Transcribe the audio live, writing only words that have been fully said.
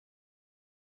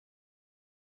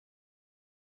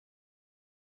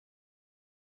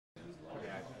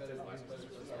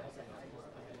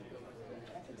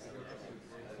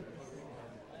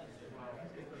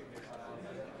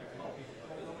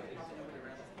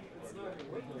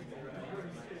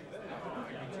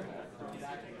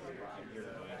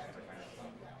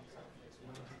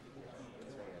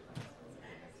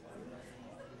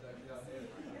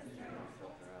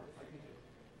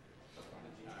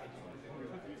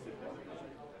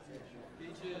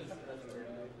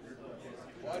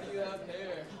Why do you have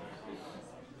hair?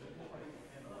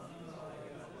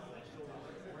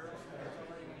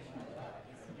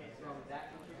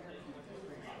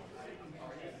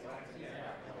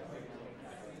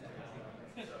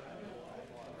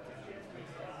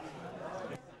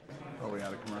 Oh, we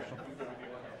had a commercial?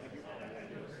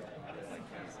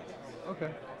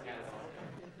 Okay.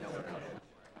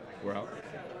 We're out.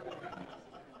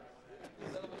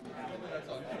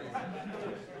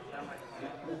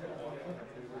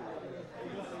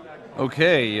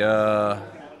 Okay,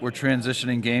 we're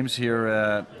transitioning games here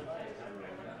at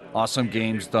Awesome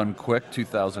Games Done Quick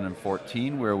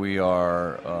 2014, where we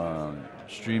are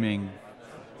streaming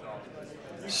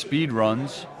speed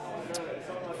runs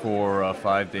for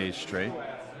 5 days straight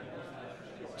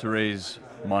to raise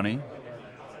money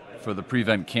for the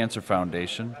Prevent Cancer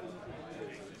Foundation,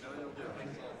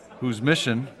 whose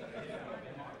mission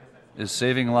is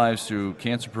saving lives through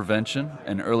cancer prevention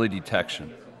and early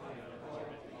detection.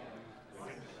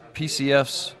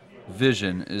 PCF's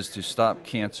vision is to stop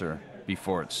cancer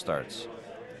before it starts.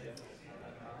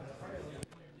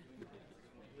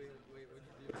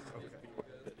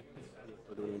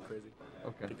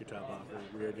 Okay. Take your top off.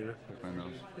 It's weird, you know? My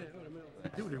nose. Yeah,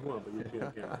 do what you want, but you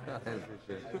can't. I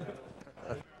appreciate it.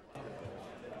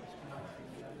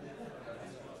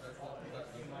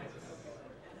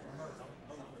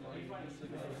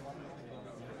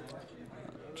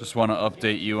 Just want to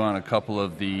update you on a couple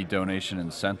of the donation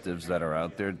incentives that are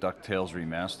out there. DuckTales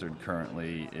Remastered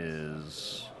currently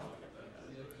is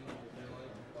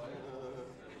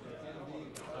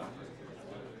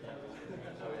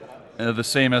the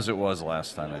same as it was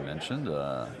last time I mentioned.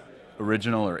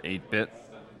 Original or 8-bit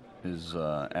is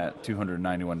at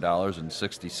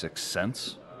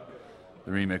 $291.66.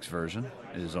 The remix version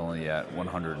is only at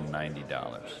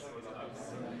 $190.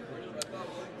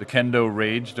 The Kendo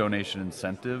Rage donation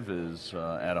incentive is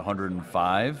at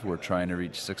 $105. We're trying to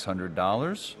reach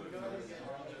 $600.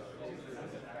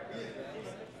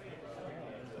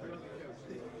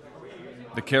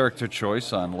 The character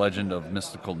choice on Legend of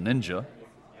Mystical Ninja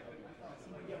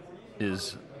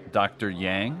is Dr.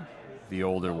 Yang, the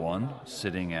older one,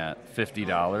 sitting at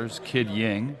 $50. Kid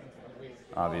Ying,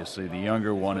 obviously, the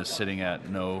younger one, is sitting at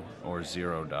no or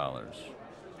 $0.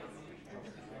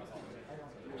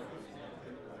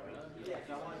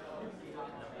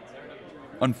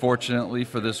 Unfortunately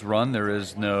for this run, there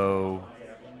is no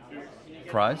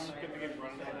prize.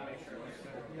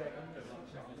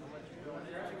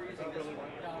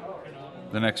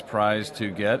 The next prize to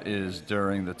get is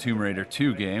during the Tomb Raider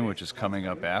 2 game, which is coming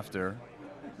up after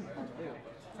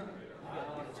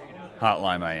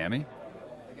Hotline Miami.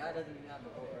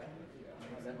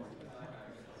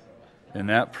 And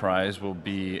that prize will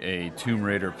be a Tomb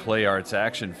Raider Play Arts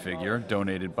action figure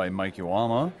donated by Mike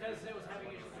Iwama.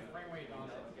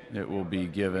 It will be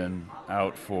given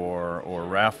out for or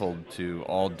raffled to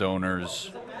all donors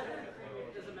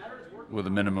with a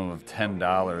minimum of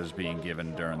 $10 being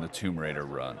given during the Tomb Raider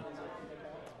run.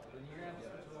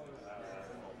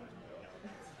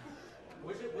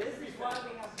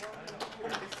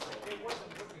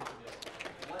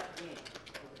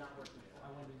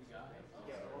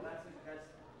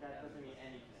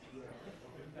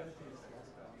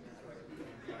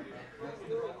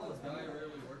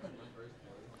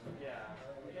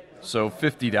 So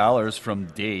 $50 from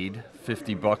Dade,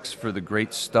 $50 for the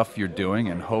great stuff you're doing,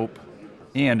 and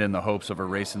in the hopes of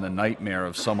erasing the nightmare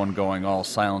of someone going all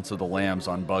Silence of the Lambs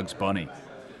on Bugs Bunny.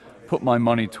 Put my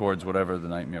money towards whatever the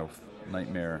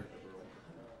nightmare,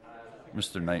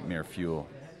 Mr. Nightmare Fuel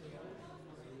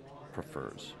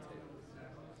prefers.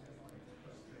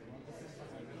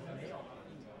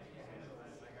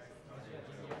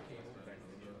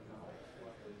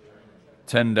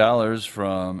 $10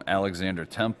 from Alexander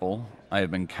Temple. I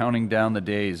have been counting down the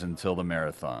days until the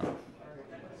marathon.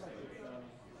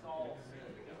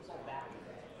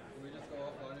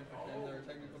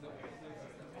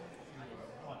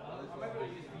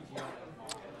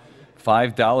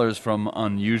 $5 from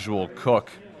Unusual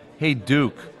Cook. Hey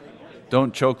Duke,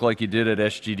 don't choke like you did at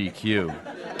SGDQ.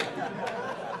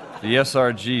 The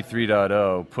SRG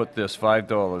 3.0 put this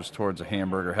 $5 towards a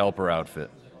hamburger helper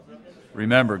outfit.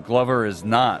 Remember, Glover is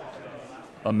not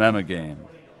a mem game,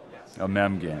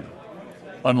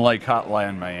 unlike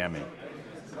Hotline Miami.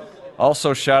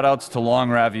 Also, shout-outs to Long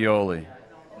Ravioli,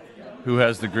 who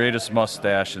has the greatest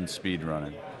mustache in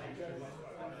speedrunning.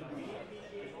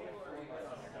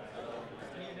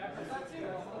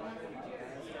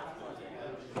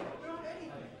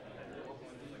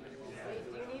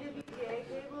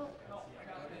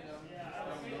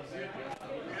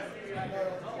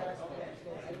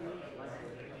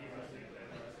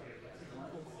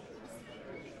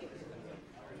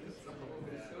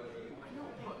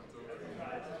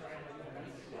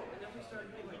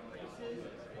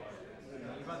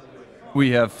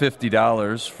 We have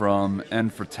 $50 from N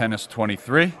for Tennis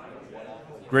 23.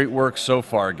 Great work so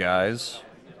far, guys.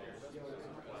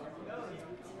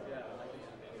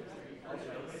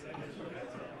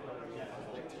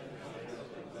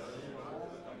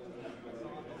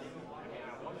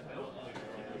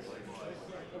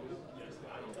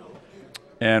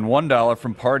 And $1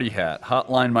 from Party Hat.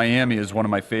 Hotline Miami is one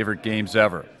of my favorite games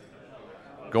ever.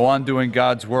 Go on doing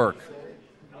God's work,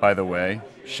 by the way.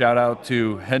 Shout out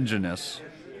to Hengenus,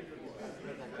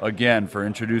 again, for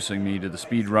introducing me to the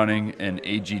speedrunning and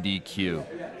AGDQ.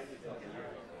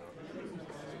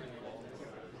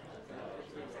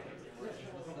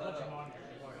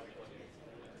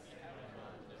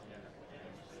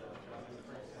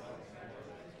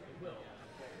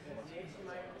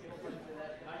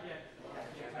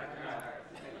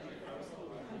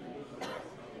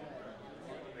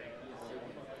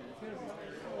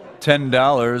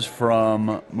 $10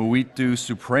 from Muito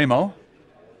Supremo.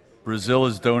 Brazil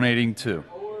is donating too.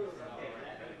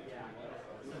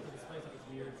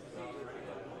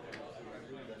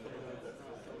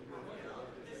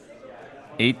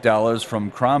 $8 from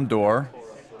Cromdor.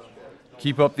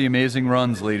 Keep up the amazing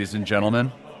runs, ladies and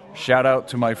gentlemen. Shout out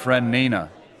to my friend Nana,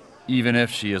 even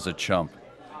if she is a chump.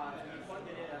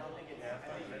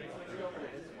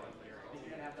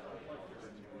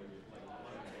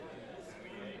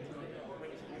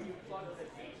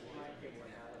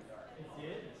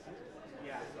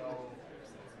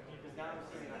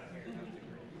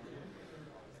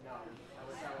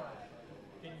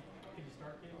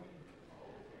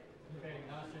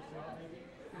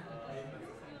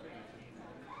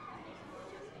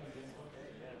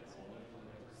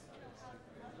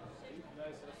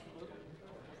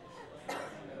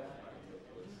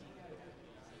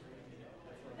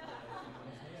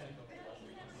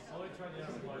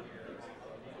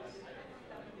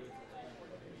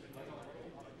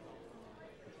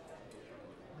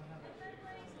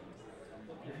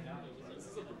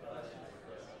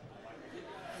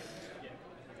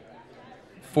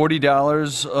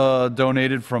 $40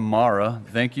 donated from Mara.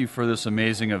 Thank you for this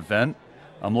amazing event.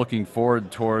 I'm looking forward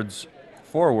towards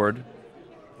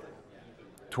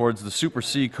the Super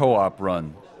C co-op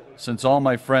run, since all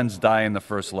my friends die in the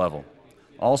first level.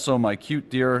 Also, my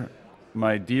dear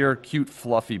cute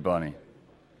fluffy bunny.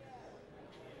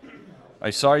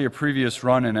 I saw your previous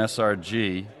run in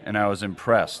SRG, and I was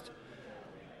impressed.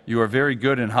 You are very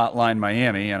good in Hotline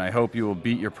Miami, and I hope you will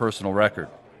beat your personal record.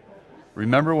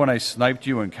 Remember when I sniped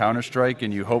you in Counter-Strike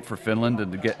and you hoped for Finland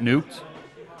to get nuked?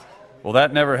 Well,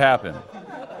 that never happened.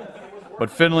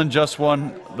 But Finland just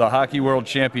won the Hockey World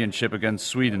Championship against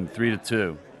Sweden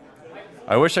 3-2.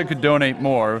 I wish I could donate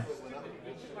more,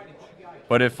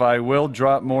 but if I will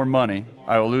drop more money,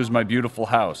 I will lose my beautiful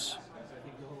house,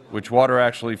 which water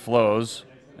actually flows,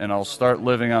 and I'll start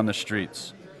living on the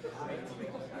streets.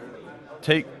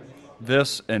 Take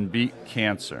this and beat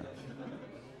cancer.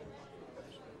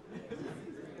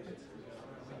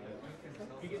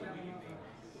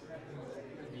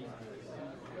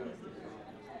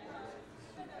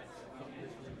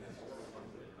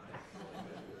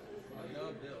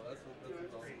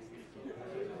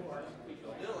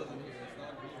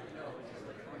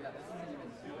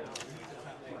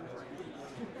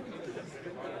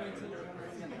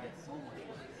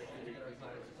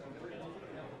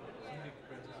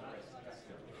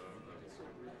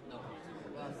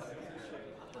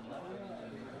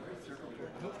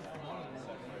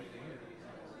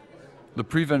 The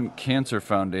Prevent Cancer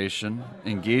Foundation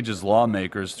engages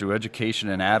lawmakers through education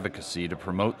and advocacy to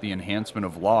promote the enhancement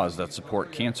of laws that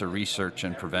support cancer research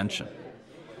and prevention.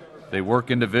 They work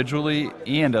individually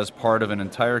and as part of an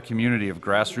entire community of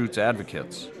grassroots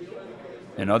advocates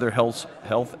and other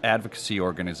health advocacy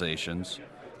organizations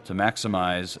to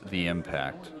maximize the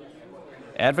impact.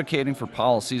 Advocating for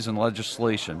policies and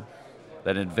legislation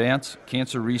that advance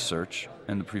cancer research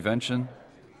and the prevention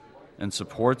and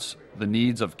supports the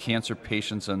needs of cancer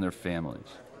patients and their families.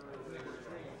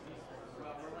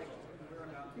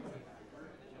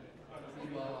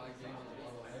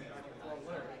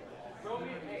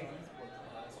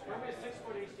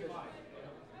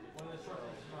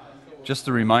 Just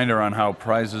a reminder on how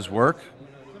prizes work.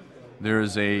 There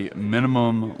is a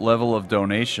minimum level of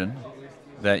donation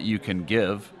that you can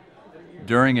give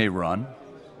during a run.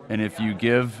 And if you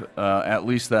give at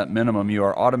least that minimum, you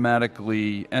are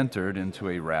automatically entered into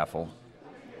a raffle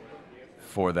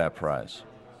for that prize.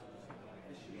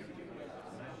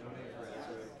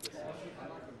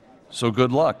 So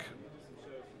good luck.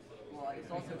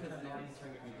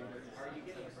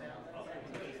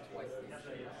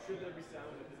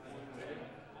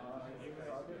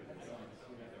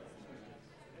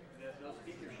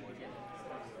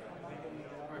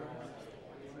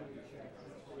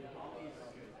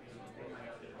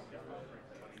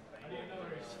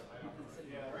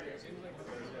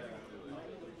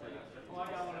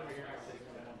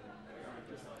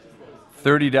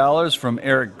 $30 from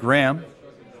Eric Graham.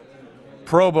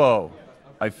 Probo,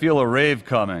 I feel a rave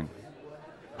coming.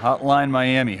 Hotline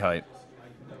Miami hype.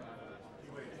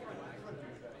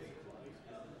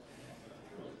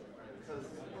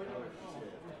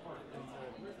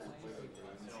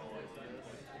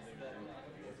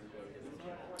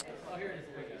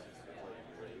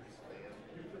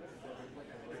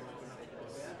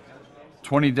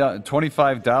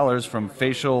 $25 from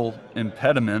Facial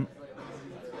Impediment.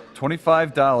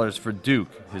 $25 for Duke,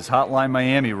 his Hotline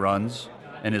Miami runs,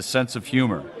 and his sense of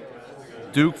humor.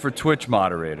 Duke for Twitch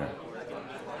moderator.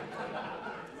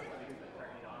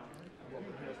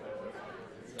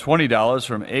 $20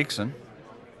 from Aikson.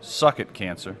 Suck it,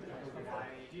 cancer.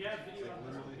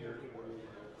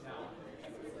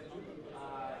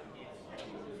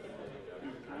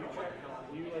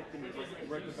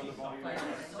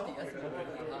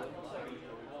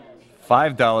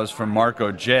 $5 from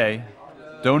Marco J,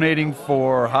 donating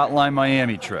for Hotline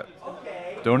Miami trip.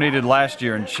 Donated last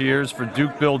year and cheers for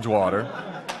Duke Bilgewater,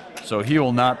 so he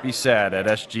will not be sad at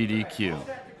SGDQ.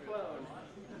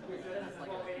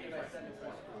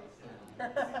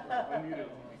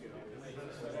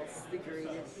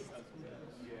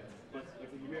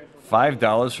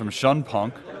 $5 from Shun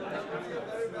Punk.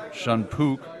 Shun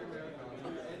Pook.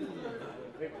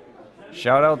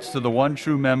 Shoutouts to the one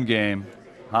true mem game,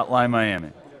 Hotline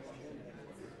Miami.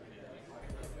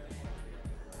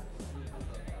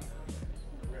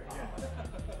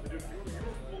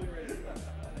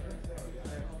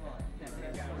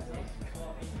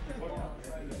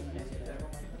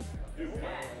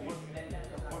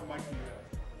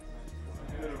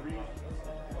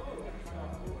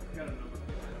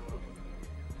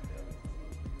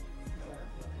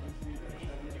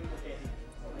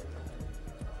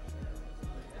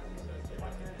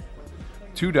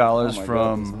 $2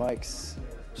 from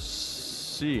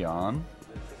Sion.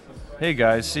 Hey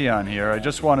guys, Sion here. I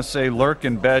just want to say Lurk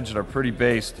and Bedge are pretty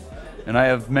based, and I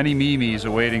have many memes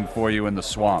awaiting for you in the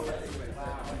swamp.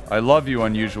 I love you,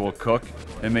 Unusual Cook,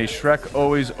 and may Shrek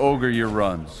always ogre your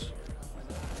runs.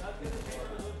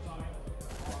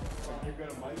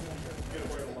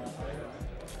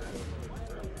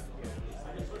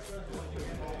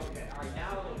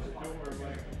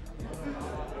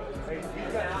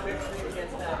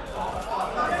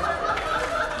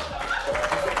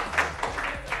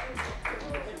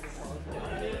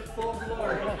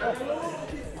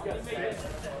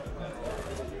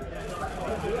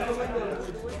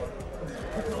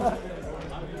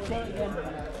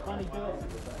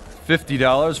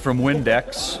 $50 from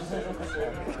Windex.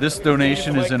 This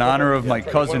donation is in honor of my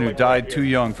cousin who died too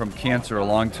young from cancer a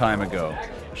long time ago.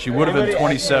 She would have been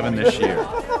 27 this year.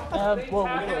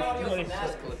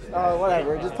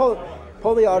 Whatever. Just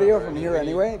pull the audio from here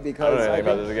anyway, because I think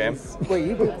there's a game. Wait,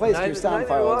 you placed your sound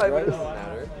files, right?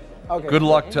 Okay. Good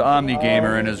luck to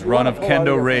OmniGamer and his run of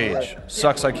Kendo Rage.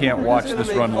 Sucks I can't watch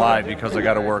this run live because I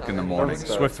got to work in the morning.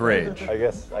 Swift Rage. I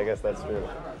guess that's true.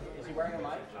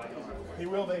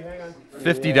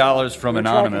 $50 from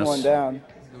Anonymous. One down.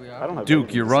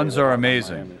 Duke, your runs are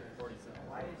amazing.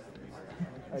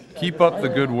 Keep up the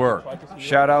good work.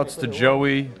 Shoutouts to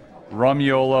Joey,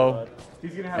 Rumyolo,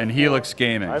 and Helix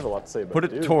Gaming. I have a lot to say about Put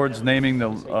it towards naming the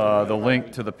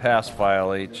link to the pass file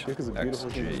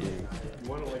HXG.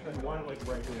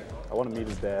 I want to meet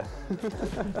his dad.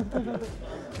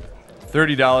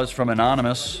 $30 from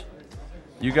Anonymous.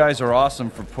 You guys are awesome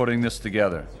for putting this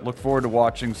together. Look forward to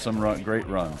watching some great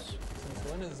runs.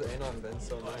 When has Anon been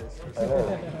so nice?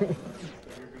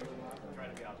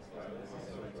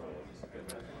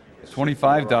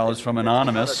 $25 from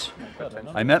Anonymous.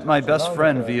 I met my best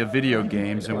friend via video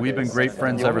games, and we've been great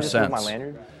friends ever since.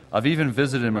 I've even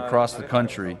visited him across the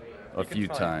country a few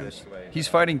times. He's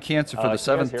fighting cancer for the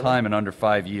 7th time in under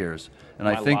 5 years, and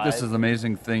I think this is an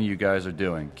amazing thing you guys are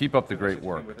doing. Keep up the great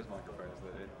work.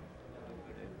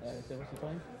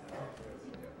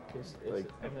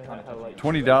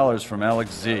 $20 from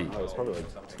Alex Z. Oh, it's probably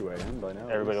like 2 a.m. by now.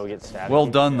 Everybody will get stabbed. Well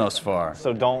done thus far.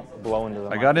 So don't blow into the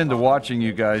I got into watching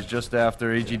you guys just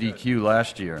after AGDQ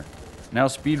last year. Now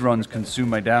speedruns consume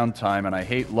my downtime, and I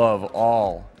hate love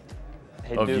all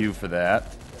of you for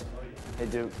that. Hey,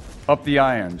 Duke. Up the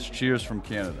irons. Cheers from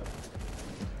Canada.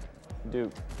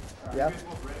 Duke. Yeah?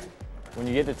 When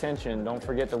you get detention, don't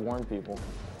forget to warn people.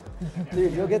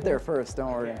 Dude, you'll get there first,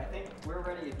 don't worry. I think we're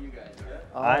ready if you guys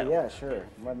are. Yeah, sure.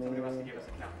 Let me...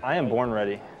 I am born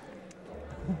ready.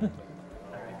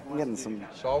 I'm getting some...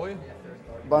 Shall we?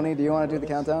 Bunny, do you want to do the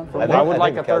countdown? I would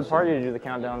like a third party to do the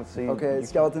countdown. So Okay,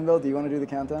 Skeletonville, do you want to do the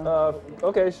countdown?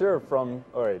 Okay, sure. All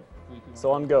right. So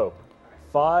on go.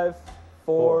 5,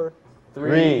 4,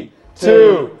 3,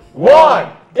 2,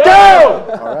 1,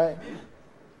 go! All right.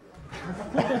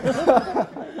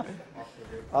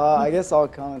 I guess I'll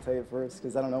commentate first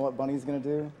because I don't know what Bunny's gonna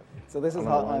do. So this is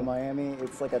Hotline Miami.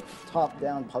 It's like a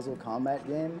top-down puzzle combat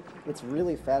game. It's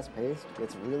really fast-paced.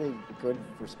 It's really good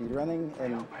for speedrunning,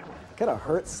 and it kind of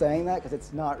hurts saying that because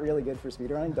it's not really good for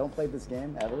speedrunning. Don't play this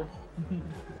game ever.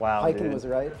 Wow, Hiking dude. was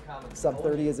right. Sub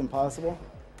 30 is impossible.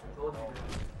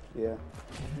 Yeah.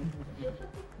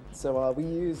 So we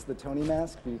use the Tony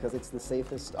mask because it's the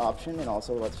safest option and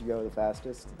also lets you go the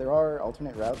fastest. There are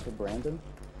alternate routes with Brandon,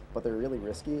 but they're really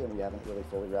risky and we haven't really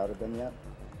fully routed them yet.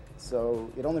 So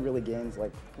it only really gains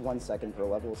like 1 second per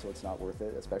level, so it's not worth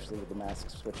it, especially with the mask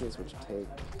switches, which take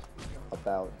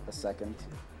about a second.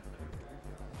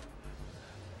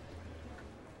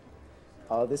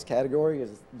 This category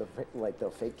is the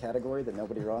fake category that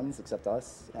nobody runs except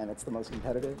us, and it's the most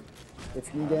competitive.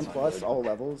 It's New Game Plus, all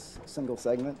levels, single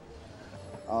segment.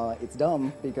 It's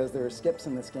dumb because there are skips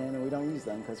in this game and we don't use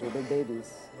them because we're big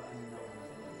babies.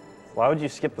 Why would you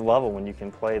skip the level when you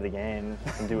can play the game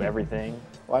and do everything?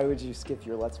 Why would you skip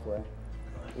your Let's Play?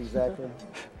 Exactly.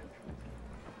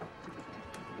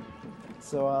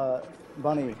 So,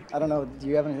 Bunny, I don't know, do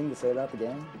you have anything to say about the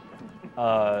game?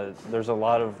 There's a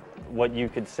lot of what you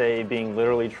could say being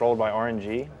literally trolled by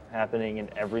RNG happening in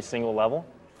every single level.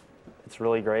 It's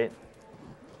really great.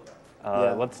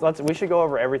 We should go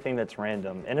over everything that's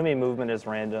random. Enemy movement is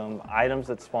random. Items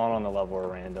that spawn on the level are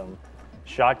random.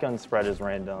 Shotgun spread is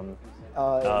random.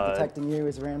 Detecting you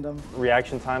is random.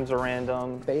 Reaction times are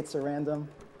random. Baits are random.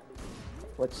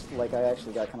 Which, like, I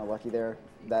actually got kind of lucky there.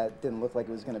 That didn't look like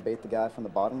it was going to bait the guy from the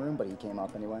bottom room, but he came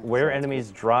up anyway. Where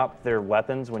enemies drop their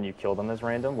weapons when you kill them is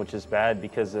random, which is bad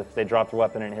because if they drop their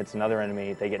weapon and it hits another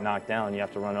enemy, they get knocked down. You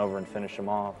have to run over and finish them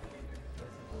off.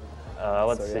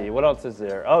 Let's see. What else is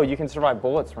there? Oh, you can survive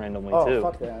bullets randomly, too. Oh,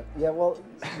 fuck that. Yeah, well,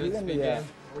 even the...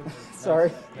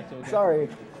 Sorry. Sorry.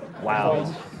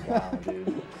 Wow. Wow,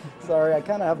 dude. Sorry, I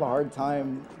kind of have a hard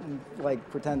time, like,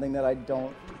 pretending that I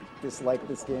don't dislike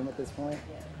this game at this point.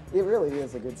 It really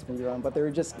is a good speedrun, but there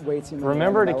are just way too many.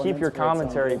 Remember to keep your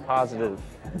commentary positive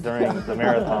during the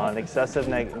marathon. Excessive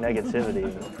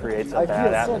negativity creates a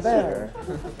bad atmosphere.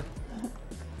 So bad.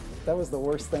 That was the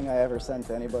worst thing I ever sent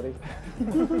to anybody.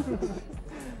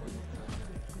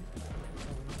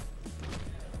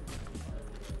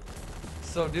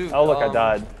 So, dude. Oh, look, I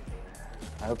died.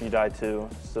 I hope you died too,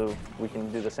 so we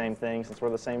can do the same thing since we're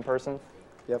the same person.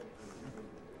 Yep.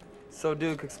 So,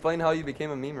 Duke, explain how you became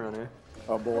a meme runner.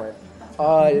 Oh boy.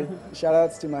 Shout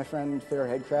outs to my friend Fair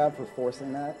Headcrab for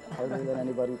forcing that harder than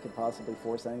anybody could possibly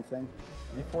force anything.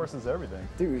 He forces everything.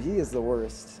 Dude, he is the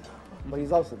worst. But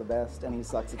he's also the best, and he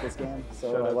sucks at this game,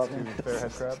 so I love him. Fair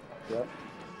Headcrab. Yep.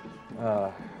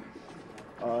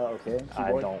 Okay. I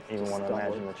keyboard. don't even Just want to don't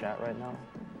imagine work. the chat right now.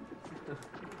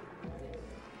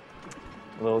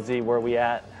 Lil Z, where we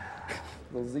at?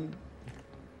 Lil Z.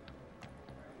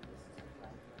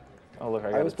 Oh, look, I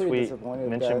I got was a pretty tweet disappointed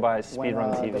mentioned that by when,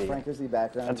 Speedrun the TV. Franker Z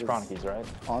background That's was Chronicies, right?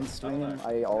 on stream.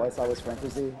 All I saw was Franker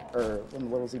Z, or when the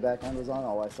Little Z background was on,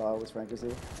 all I saw was Franker Z.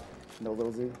 No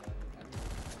Little Z.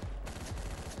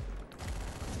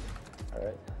 All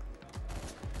right.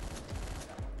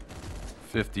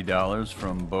 $50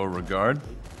 from Beauregard.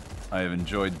 I have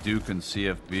enjoyed Duke and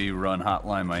CFB run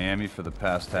Hotline Miami for the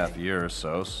past half year or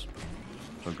so. So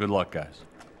good luck, guys.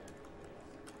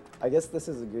 I guess this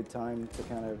is a good time to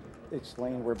kind of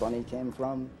explain where Bunny came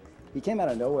from. He came out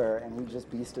of nowhere and he just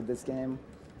beasted this game.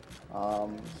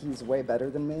 He's way better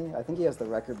than me. I think he has the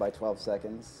record by 12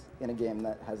 seconds in a game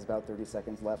that has about 30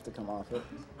 seconds left to come off it.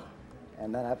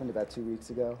 And that happened about 2 weeks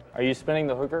ago. Are you spinning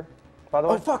the hooker, by the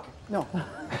way? Oh, fuck! No.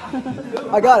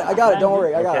 I got it, don't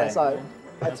worry. I got it, I Okay. saw it.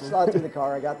 I saw it through the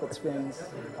car, I got the spins.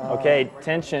 Okay,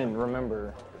 tension,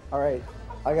 remember. All right,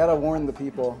 I gotta warn the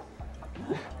people.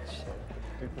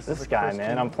 This guy,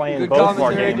 man, I'm playing Good both of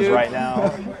our commentary, games dude. right now.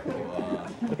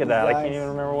 Look at that, I can't Nice. even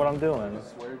remember what I'm doing.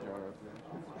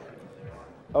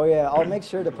 Oh yeah, I'll make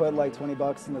sure to put like 20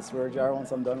 bucks in the swear jar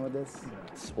once I'm done with this.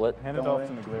 Split. Hand it Don't off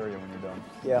worry. to Naglaria when you're done.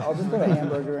 Yeah, I'll just put a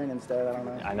hamburger in instead, I don't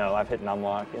know. I know, I've hit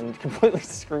numlock and completely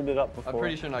screwed it up before. I'm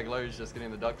pretty sure Naglari's just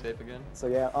getting the duct tape again. So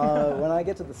yeah, when I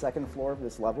get to the second floor of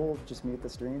this level, just mute the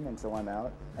stream until I'm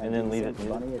out. And then do the leave same it for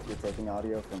muted. Bunny if you're taking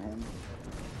audio from him.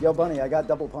 Yo, Bunny, I got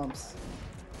double pumps.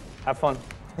 Have fun.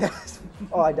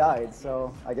 Oh, I died,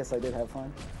 so I guess I did have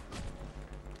fun.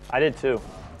 I did too.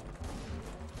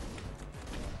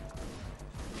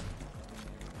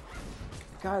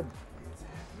 God,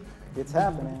 it's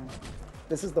happening.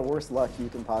 This is the worst luck you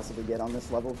can possibly get on this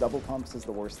level. Double pumps is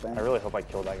the worst thing. I really hope I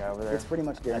killed that guy over there. It's pretty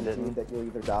much guaranteed didn't. that you'll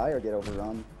either die or get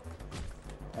overrun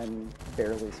and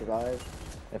barely survive.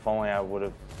 If only I would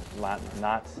have not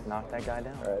knocked that guy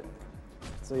down. All right.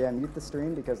 So yeah, mute the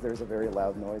stream because there's a very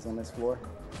loud noise on this floor.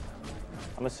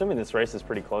 I'm assuming this race is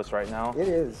pretty close right now. It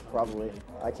is, probably.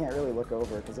 I can't really look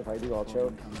over because if I do, I'll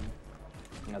choke.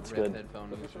 That's Red good. headphone.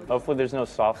 Hopefully there's no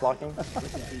soft locking.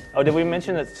 Oh, did we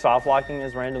mention that soft locking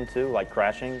is random too? Like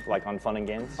crashing, like on Fun and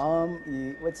Games?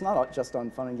 It's not just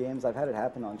on Fun and Games. I've had it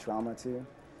happen on Trauma too.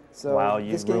 So Wow,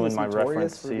 you this game ruined is my notorious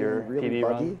reference for to being your really PB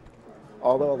buggy. run.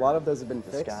 Although a lot of those have been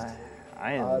This fixed. guy,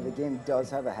 I am. The game does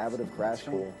have a habit of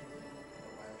crashing. Cool.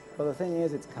 But the thing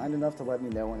is, it's kind enough to let me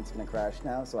know when it's going to crash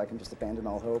now, so I can just abandon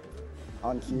all hope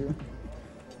on cue.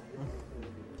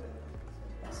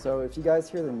 So if you guys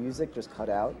hear the music just cut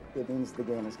out, it means the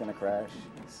game is going to crash.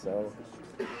 So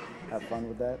have fun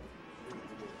with that.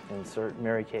 Insert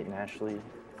Mary-Kate and Ashley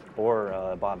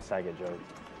or Bob Saget joke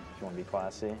if you want to be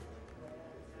classy.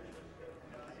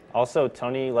 Also,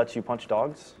 Tony lets you punch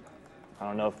dogs. I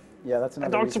don't know if Yeah, that's that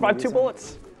another dog reason survived to 2 use them.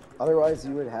 bullets. Otherwise,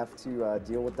 you would have to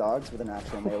deal with dogs with an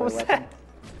actual melee What was weapon.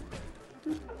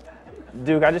 that?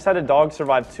 Duke, I just had a dog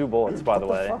survive 2 bullets, by the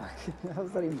way. Fuck? How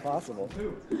is that even possible?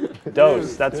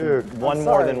 Dose, that's Dude. one I'm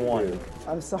more sorry, than one. dude.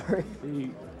 I'm sorry.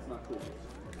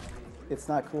 It's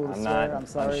not cool to I'm swear. not I'm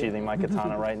sorry. unsheathing my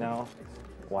katana right now.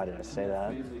 Why did I say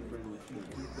that?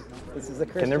 This is a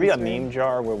Can there be a Christian meme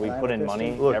jar where we I'm put a in money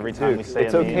Christian. Look, every time dude, we say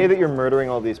it's a okay meme? that you're murdering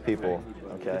all these people.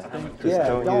 Okay. Just Yeah,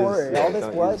 don't worry. All this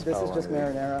don't blood, use this is foul just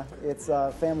language. marinara. It's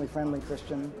family-friendly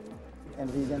Christian and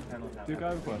vegan. Duke, I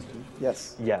have a question.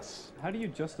 Yes. Yes. How do you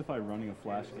justify running a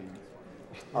Flash game?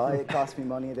 It costs me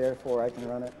money, therefore I can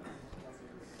run it.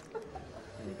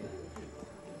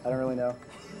 I don't really know.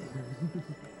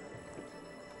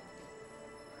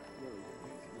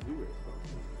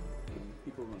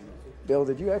 Bill,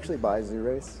 did you actually buy Zoo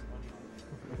Race?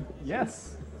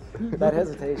 Yes. That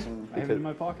hesitation. I have it in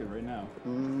my pocket right now. I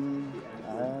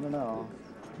don't know.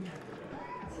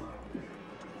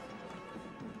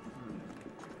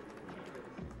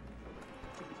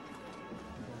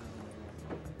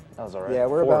 That was all right. Yeah,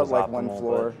 we're 4 about was like one optimal,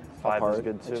 floor but 5 apart, is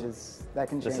good too. which is, that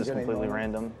can This change is at any completely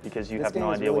moment. random because you This have game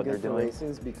no is idea really what they're good for doing.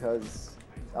 races because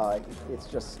it's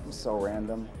just so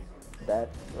random that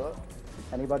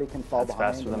anybody can fall That's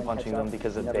behind faster and than then punching catch them up.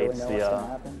 because You it never really baits know what's gonna the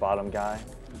happen. bottom guy.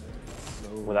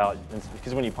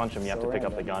 Because when you punch him, you have So to pick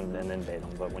up the random. gun and then bait him.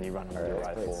 But when you run him with your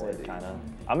Alright, that's rifle, pretty it sick. kind of.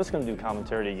 I'm just gonna do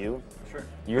commentary to you. Sure.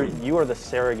 You are the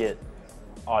surrogate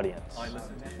audience. I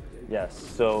listen to you. Yes.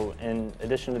 So in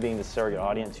addition to being the surrogate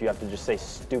audience, you have to just say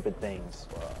stupid things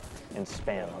and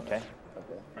spam. Okay.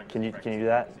 Okay. Can you do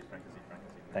that?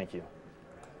 Thank you.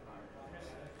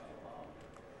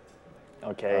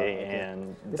 Okay, Okay.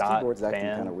 and This dot keyboard's acting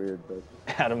ban kind of weird, but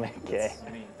Adam AK.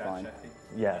 fine.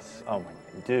 Yes. Oh my,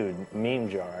 dude, meme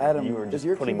jar. Adam, you were does just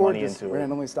your putting keyboard money just into it.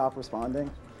 randomly stop responding?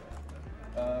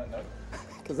 No.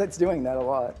 Because it's doing that a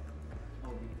lot.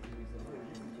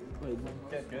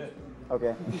 Good.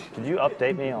 Okay. Could you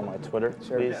update me on my Twitter,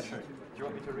 Sure. please? Yeah, sure. Do you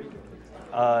want me to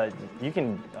read? You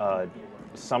can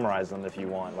summarize them if you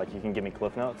want. Like you can give me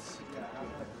cliff notes.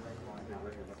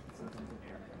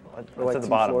 We're It's like at the 2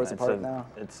 bottom. floors apart now.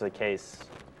 It's a case.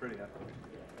 Pretty happy.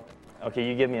 Okay,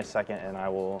 you give me a second and I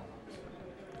will.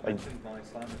 Like, Mentioned my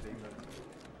Slammer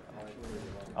Demon.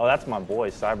 oh, that's my boy,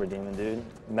 Cyber Demon, dude.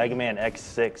 Mega Man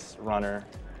X6 runner.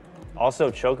 Also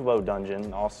Chocobo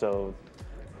Dungeon. Also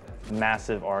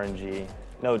massive RNG.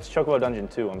 No, it's Chocobo Dungeon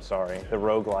 2, I'm sorry. The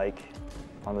roguelike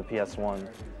on the PS1.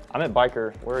 I'm at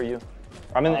Biker. Where are you?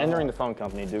 I'm entering the phone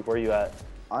company, Duke. Where are you at?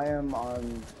 I am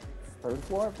on 3rd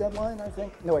floor of Deadline, I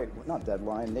think. No, wait, not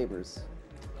Deadline, Neighbors.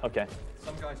 Okay.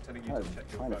 Some guy's telling you I'm to check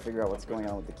your trying to phone. figure out what's going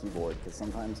on with the keyboard, because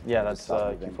sometimes Yeah, I that's just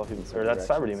stop moving in certain that's Cyber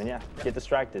directions. Demon. Yeah, get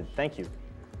distracted. Thank you.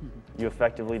 You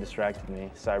effectively distracted me,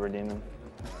 Cyber Demon.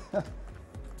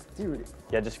 Dude,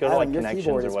 Yeah, just go to Adam, like your connections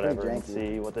keyboard or is pretty whatever and janky.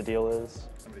 see what the deal is.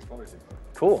 Somebody follows you.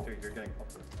 Cool. Dude, you're getting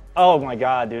popular. Oh my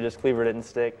God, dude, this cleaver didn't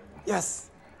stick. yes,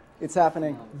 it's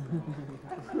happening.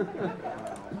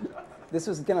 This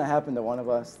was gonna happen to one of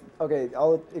us. Okay,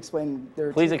 I'll explain. There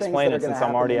are Please two things explain that are it gonna since I'm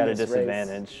happen already in at a this race.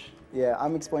 disadvantage. Yeah,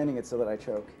 I'm explaining it so that I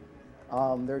choke.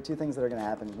 There are 2 things that are going to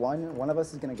happen. One of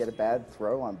us is going to get a bad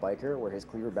throw on Biker where his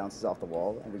cleaver bounces off the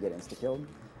wall and we get insta-killed.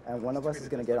 And one of us is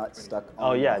going to get stuck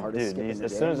on Oh yeah, the hardest dude. skip in the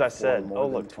As soon game as I for said, more "Oh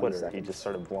than look, 20 Twitter," he seconds. just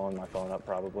started blowing my phone up.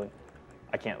 Probably.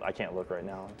 I can't look right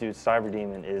now, dude. Cyber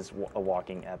Demon is a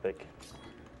walking epic,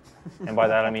 and by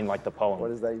that I mean like the poem. What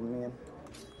does that even mean?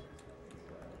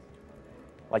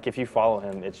 Like if you follow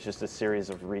him, it's just a series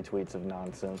of retweets of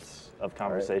nonsense, of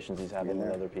conversations he's having in with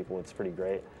there. other people. It's pretty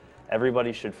great.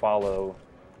 Everybody should follow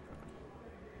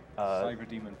Cyber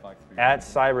Demon 531. at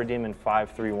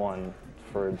CyberDemon531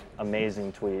 for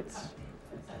amazing tweets.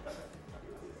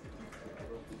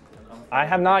 I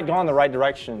have not gone the right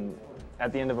direction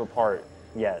at the end of a part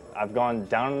yet. I've gone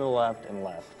down and to the left and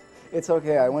left. It's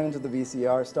okay. I went into the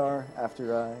VCR star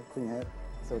after clean hit,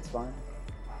 so it's fine.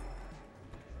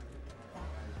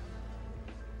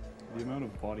 The amount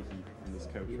of body heat on this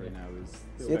couch right now is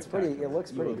It's pretty. spectacular. It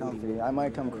looks pretty comfy. I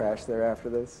might come crash there after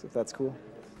this, if that's cool.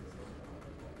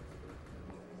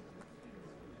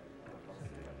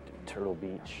 Turtle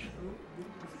Beach.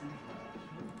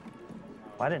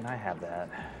 Why didn't I have that?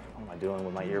 What am I doing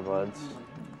with my earbuds?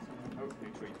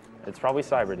 It's probably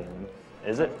Cyber Demon.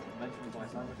 Is it?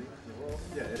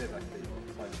 Yeah, it is actually.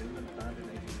 Cyber Demon and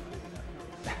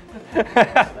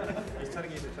AGDQ. He's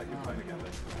telling you to check your phone again.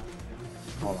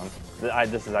 Hold on.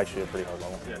 This is actually a pretty hard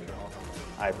level. Yeah, sure.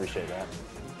 I appreciate that.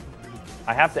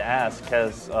 I have to ask,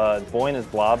 has Boyne's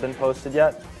Blob been posted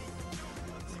yet?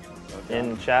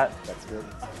 In chat? That's good.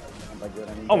 Am I good?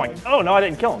 I need Oh my, that. oh no, I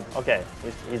didn't kill him. Okay,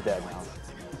 he's dead now.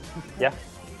 Yeah?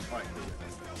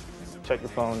 Check your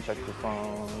phone, check your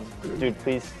phone. Dude,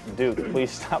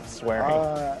 please stop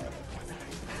swearing.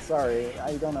 Sorry,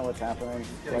 I don't know what's happening.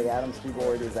 Like Adam's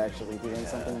keyboard is actually doing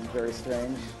something very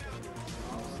strange.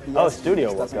 The Oh, SD Studio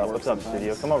just woke doesn't up. work What's up, sometimes.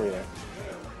 Studio? Come over here.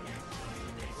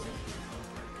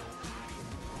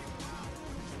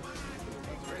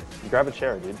 Grab a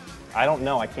chair, dude. I don't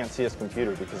know. I can't see his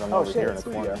computer because I'm Oh, over shit, here in a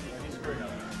Studio. corner.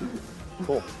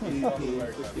 Cool.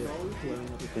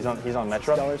 He's on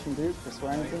Metro? $6 from Duke for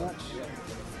swearing too much.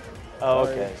 Oh,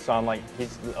 Sorry. okay. So I'm like,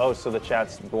 so the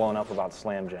chat's blowing up about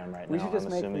Slam Jam right now. We should just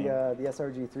I'm make assuming. the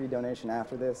SRG3 donation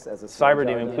after this as a Cyber $6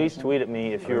 Demon, please donation. tweet at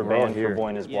me if you were banned for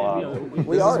Boyne's Blob.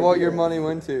 We This are is what here. your money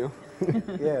went to.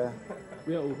 Yeah.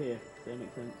 We're all here. That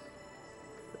makes sense.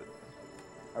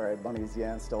 All right, Bunny's,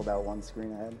 yeah, still about one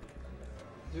screen ahead.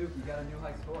 Duke, you got a new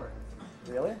high score.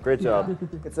 Really? Great job.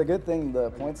 It's a good thing the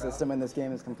point system in this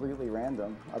game is completely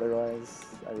random. Otherwise,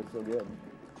 I would feel good.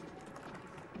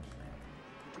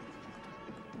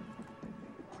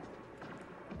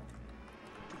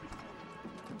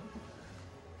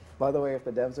 By the way, if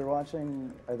the devs are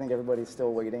watching, I think everybody's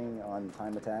still waiting on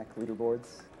time attack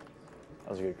leaderboards.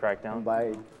 That was a good And crackdown.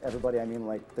 by everybody, I mean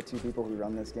like the two people who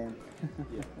run this game.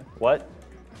 What?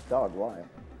 Dog, why?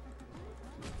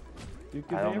 Dude,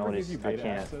 did I don't they know ever what give he's- you I beta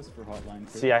can't. access for Hotline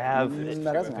too? See, I have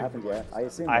That hasn't happened yet. I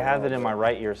assume. I they have will, it in but- my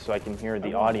right ear so I can hear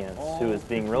the audience, who is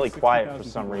being really 60,000 quiet for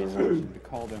some people reason. watching to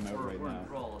call them out right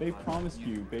now. They promised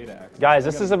you beta access. Guys,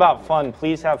 You this gotta is give about them fun.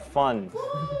 Please have fun.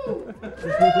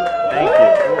 Thank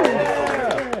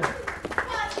you.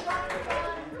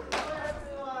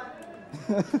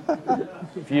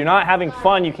 If you're not having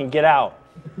fun, you can get out.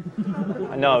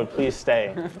 No, please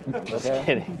stay. Just Okay.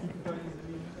 kidding.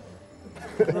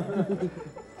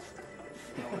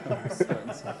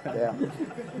 Yeah.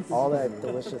 All that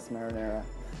delicious marinara.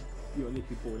 You are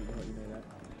literally boiling, but you know that.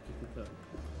 Just confirm.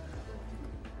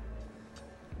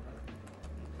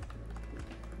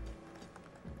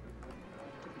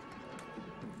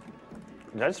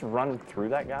 Did I just run through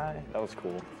that guy? That was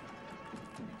cool.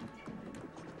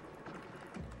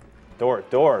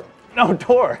 Door. No,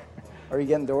 door. Are you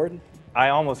getting doored? I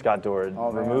almost got doored.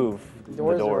 Oh, man. Remove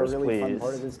Doors the doors, are a really please. fun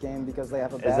part of this game because they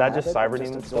have a Is bad that just habit of Cyber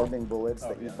Demon stuff? absorbing bullets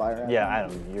that you fire at Yeah,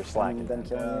 them Adam, you're slacking. and then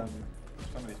killing you.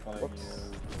 Somebody's following Whoops.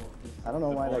 you. I don't know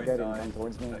why that Avoid guy didn't dying, come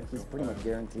towards me. check He's your pretty much phone,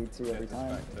 guaranteed to every Get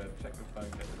time. distracted. Check your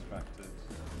phone, get distracted.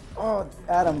 Oh,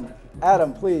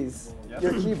 Adam, please. Yes?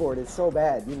 Your keyboard is so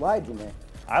bad. You lied to me.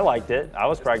 I liked it. I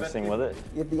was practicing with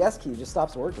it. The S key just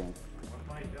stops working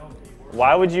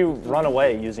Why would you run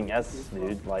away using S,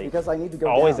 dude? Like, because I need to go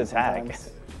always down attack. sometimes.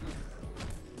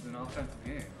 It's an offensive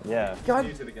game. Yeah. God,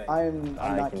 New to the game. I'm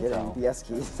I not can kidding. tell. The S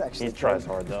key is actually. He tries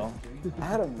good. hard though.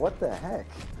 Adam, what the heck?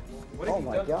 What have Oh you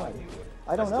my done God. to you?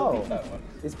 I don't still beat know. that one.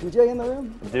 Is PJ in the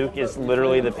room? Duke is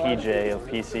literally the PJ of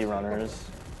PC runners.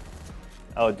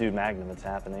 Oh, dude, Magnum, it's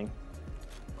happening.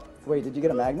 Wait, did you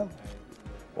get a Magnum?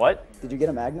 What? Did you get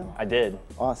a Magnum? I did.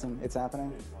 Awesome, it's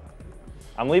happening.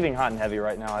 I'm leaving hot and heavy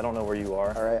right now. I don't know where you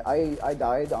are. All right, I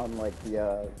died on like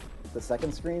the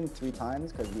second screen 3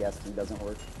 times because the S key doesn't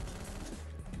work.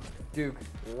 Duke,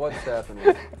 what's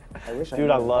happening? I wish Dude,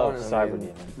 I knew. love Darn, Cyber man.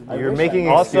 Demon. I You're wish I making knew.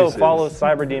 Also, excuses. follow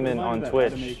Cyber Demon on Reminder that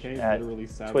Twitch Adam AK at literally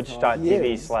sabotaged.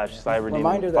 twitch.tv/Cyberdemon531.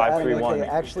 Reminder that Adam AK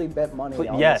actually bet money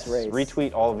on Yes, this race.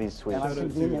 retweet all of these And I'm tweets.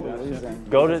 conveniently losing.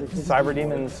 Go to because it- Cyber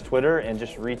Demon's Twitter and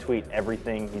just retweet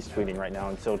everything he's tweeting right now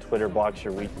until Twitter blocks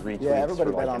your retweets Yeah,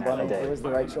 everybody for bet like on an hour a Bunny. day. It was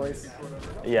the right choice.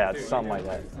 Yeah, it's something like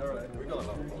that.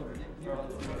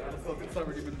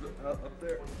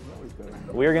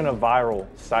 We're gonna viral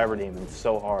Cyber Demon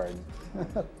so hard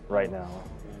right now,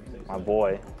 my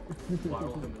boy.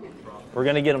 We're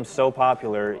gonna get him so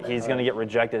popular, he's gonna get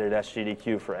rejected at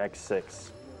SGDQ for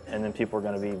X6. and then people are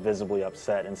going to be visibly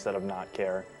upset instead of not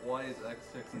care. Why is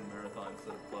X6 in marathon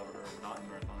instead of clever, or not in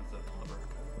marathon instead of clever?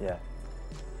 Yeah.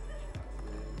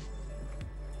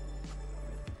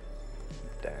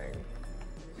 Dang.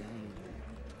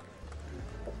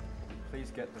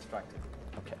 Please get distracted.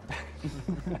 Okay.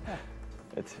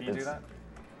 Can you do that?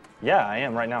 Yeah, I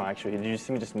am right now, actually. Did you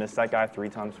see me just miss that guy 3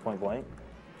 times point blank?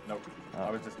 Nope. I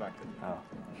was distracted.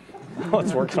 Oh.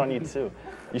 It's working on you, too.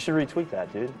 You should retweet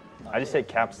that, dude. I just hit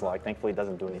caps lock. Thankfully, it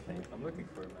doesn't do anything. I'm looking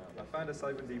for it now. I found a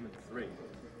Cyber Demon 3.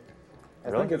 I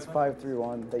Really? think it's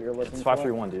 531 that you're looking It's for.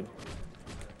 531, dude.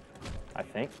 I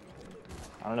think.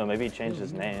 I don't know. Maybe he changed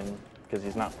his name because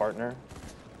he's not partner.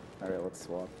 All right, let's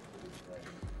swap.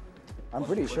 I'm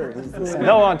pretty sure he's the same.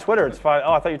 No, on Twitter it's 5.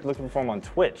 Oh, I thought you were looking for him on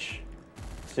Twitch,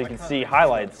 so you can see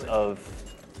highlights of.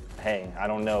 Hey, I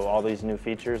don't know, all these new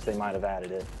features. They might have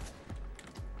added it.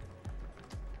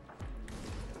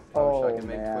 I wish I Oh, could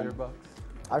make man. Twitter bucks.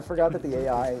 I forgot that the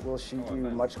AI will shoot you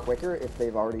much quicker if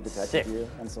they've already detected Sick. you,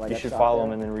 and so I You got should shot follow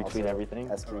there. him and then retweet Also, everything.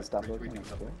 SQ stopped working.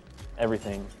 That's cool.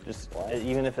 Everything, just What?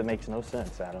 even if it makes no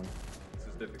sense, Adam. This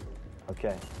is difficult.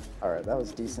 Okay. All right, that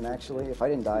was decent actually. If I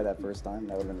didn't die that first time,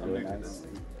 that would have been really nice.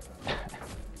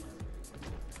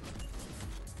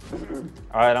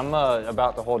 All right, I'm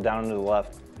about to hold down to the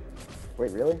left.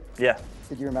 Wait, really? Yeah,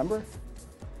 Did you remember?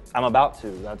 I'm about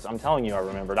to. I'm telling you, I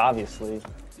remembered. Obviously.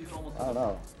 I don't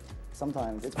know.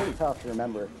 Sometimes it's pretty tough to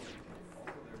remember.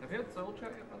 Have you had soil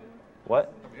chat yet, by the way?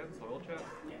 What? Have you had soil chat?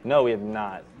 No, we have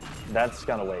not. That's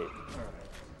gonna wait.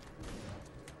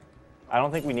 I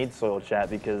don't think we need soil chat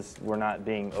because we're not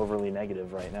being overly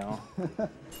negative right now.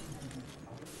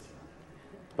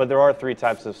 But there are 3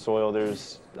 types of soil.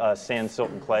 There's sand, silt,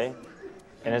 and clay,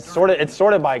 and it's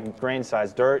sorted by grain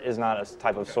size. Dirt is not a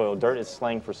type of soil. Dirt is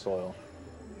slang for soil.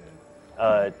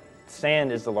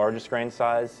 Sand is the largest grain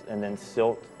size, and then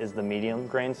silt is the medium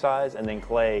grain size, and then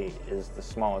clay is the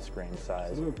smallest grain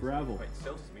size. What about gravel? Wait,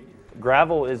 Silt's medium.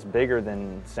 Gravel is bigger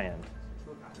than sand.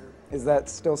 Is that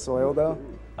still soil though?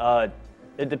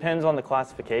 It depends on the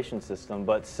classification system,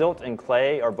 but silt and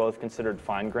clay are both considered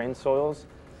fine grain soils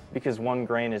because one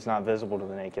grain is not visible to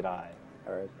the naked eye.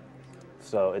 All right.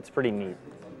 So it's pretty neat.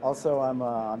 Also,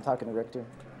 I'm talking to Richter.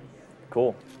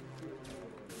 Cool.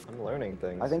 I'm learning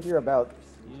things. I think you're about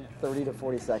 30 to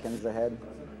 40 seconds ahead.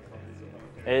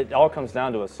 It all comes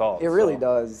down to assault. It really so-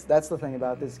 does. That's the thing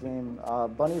about this game.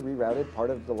 Bunny rerouted part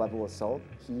of the level assault.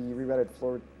 He rerouted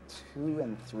floor 2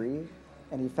 and 3,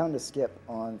 and he found a skip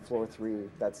on floor 3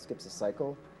 that skips a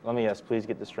cycle. Let me guess, please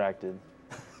get distracted.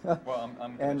 Well,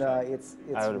 I'm And gonna check. it's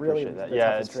I would really appreciate that. the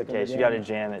Yeah, toughest it's the trick in case. You game. gotta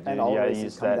jam it, dude. And all You gotta races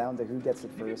use come that. down to who gets it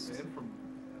Did you get first. banned from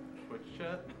Twitch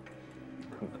chat?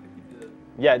 I think he did.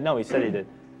 Yeah, no, he said he did.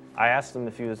 I asked him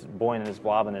if he was boining his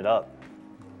blobbing it up.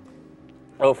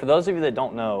 Oh, for those of you that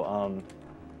don't know,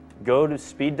 go to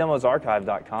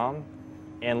speeddemosarchive.com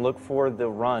and look for the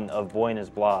run of Boy and His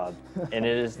Blob. And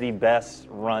it is the best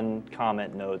run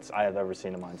comment notes I have ever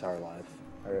seen in my entire life.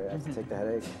 All right, I have to take the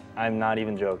headache. I'm not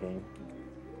even joking.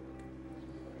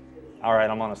 All right,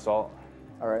 I'm on assault.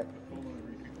 All right.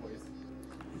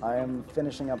 I am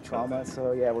finishing up trauma,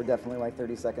 so yeah, we're definitely like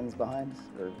 30 seconds behind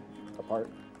or apart.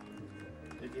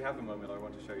 If you have a moment, I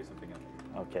want to show you something else.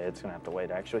 Okay, it's gonna have to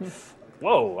wait actually.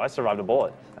 Whoa, I survived a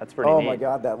bullet. That's pretty Oh neat. my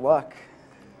God, that luck.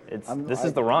 This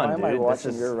is the run, why am I dude. This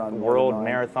watching is your run more world than mine?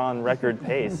 marathon record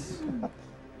pace.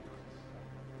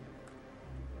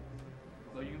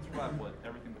 So you can survive what?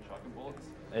 Everything but shotgun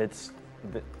bullets?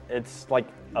 It's like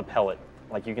a pellet.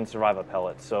 Like you can survive a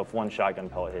pellet. So if one shotgun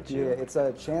pellet hits Yeah, you, it's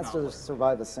a chance to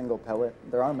survive a single pellet.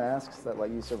 There are masks that let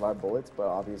you survive bullets, but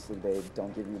obviously they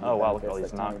don't give you the Oh, wow, look at all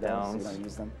benefits these that Tommy does, so you knockdowns. don't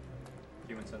use them.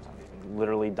 Human centipede.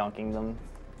 literally dunking them.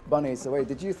 Bunny, so wait,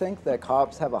 did you think that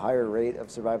cops have a higher rate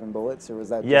of surviving bullets, or was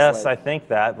that Yes, just like, I think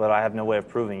that, but I have no way of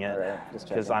proving it All right, just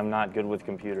because checking. I'm not good with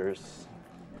computers.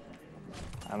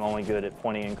 I'm only good at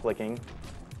pointing and clicking.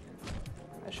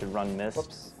 I should run mist.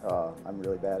 Whoops. I'm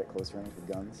really bad at close range with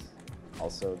guns.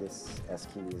 Also, this SQ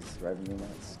is driving me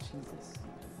nuts. Jesus.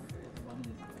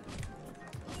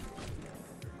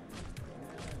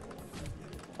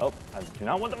 Oh, I do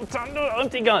not want the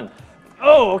empty gun.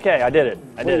 Oh, okay, I did it.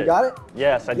 I Wait, did you it. got it?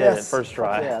 Yes, I did it. First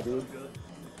try. Fuck yeah, dude.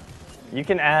 You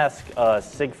can ask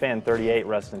SigFan38,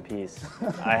 rest in peace.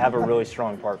 I have a really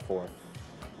strong part 4.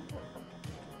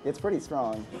 It's pretty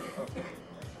strong.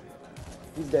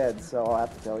 He's dead, so I'll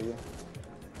have to tell you.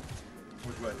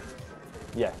 Which way?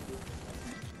 Yeah.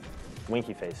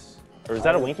 Winky face. Or is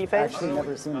that a winky face? I've actually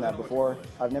never seen that before.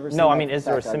 I've never seen No, I that mean, is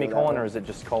there a back out of that semicolon way. or is it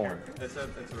just colon? It's a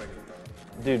regular.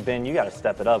 Dude, Ben, you gotta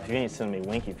step it up. If you ain't sending me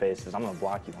winky faces, I'm gonna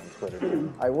block you on Twitter.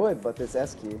 I would, but this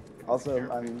S key. Also,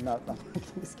 I'm not making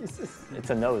excuses.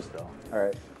 It's a nose, though. All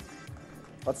right.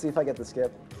 Let's see if I get the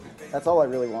skip. That's all I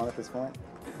really want at this point.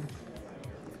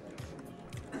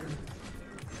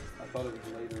 I thought it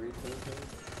was later replay.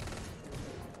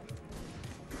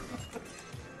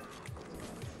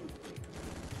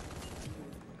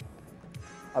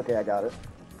 Okay, I got it.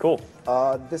 Cool.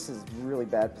 This is really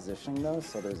bad positioning though,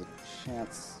 so there's a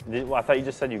chance. Well, I thought you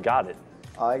just said you got it.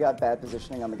 I got bad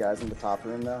positioning on the guys in the top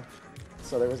room though,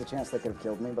 so there was a chance they could have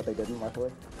killed me, but they didn't,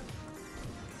 luckily.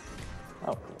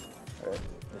 Oh, cool. All right.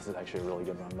 This is actually a really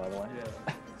good run, by the way.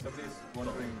 Yeah. Somebody's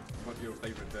wondering what your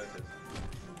favorite dirt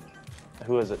is.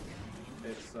 Who is it?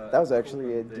 It's, That was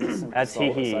actually a decent That's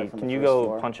assault Hee. aside from Can the you first go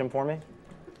floor. punch him for me?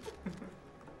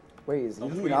 Wait, is he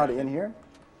not in here?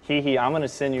 Hee, I'm gonna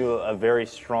send you a very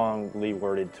strongly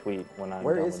worded tweet when I'm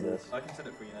Where done is with he? this. I can send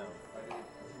it for you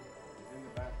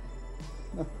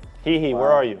now. Hee, Wow.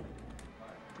 where are you?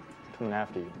 Coming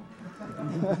after you.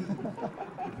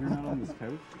 If you're not on this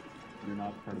couch, you're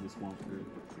not part of the swamp group.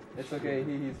 It's okay,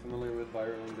 he's familiar with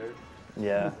viral dirt.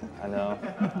 Yeah, I know.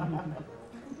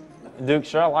 Duke,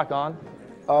 should I lock on?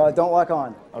 Don't lock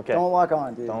on. Okay. Don't lock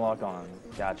on, dude. Don't lock on.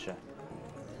 Gotcha.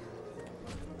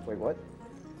 Wait, what?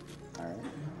 All right.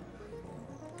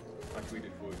 I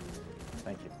tweeted for you.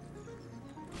 Thank you.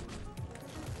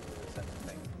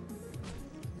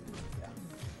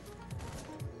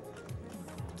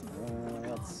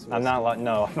 I'm not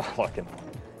no, I'm not locking on.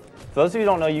 For those of you who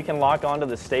don't know, you can lock onto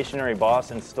the stationary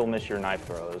boss and still miss your knife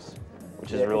throws,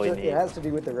 which is really neat. It has to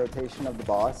do with the rotation of the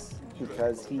boss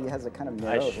because he has a kind of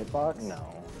narrow hitbox.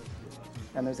 No.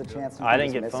 And there's a chance you I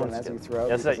can didn't just get miss him phone as you skip. throw.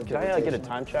 Yes, because of can the I get a rotation.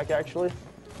 time check actually?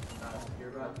 You're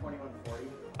about 21:40.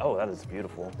 Oh, that is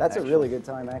beautiful. That's actually. a really good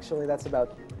time, actually. That's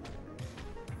about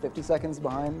 50 seconds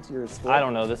behind your split. I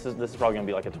don't know. This is probably gonna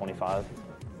be like a 25.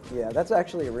 Yeah, that's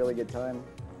actually a really good time.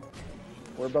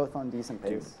 We're both on decent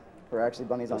pace. Or actually,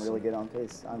 Bunny's on really good on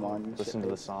pace. I'm on Listen shit to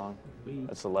the pace. song.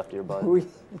 That's the left ear bud. We-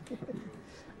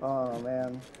 Oh,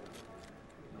 man.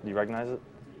 Do you recognize it?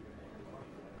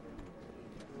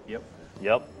 Yep.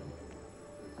 Yep.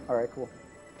 All right, cool.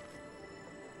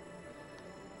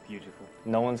 Beautiful.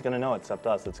 No one's gonna know except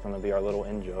us. It's gonna be our little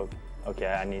in joke. Okay,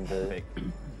 I need to.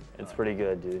 It's pretty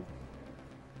good, dude.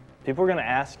 People are gonna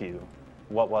ask you,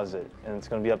 what was it? And it's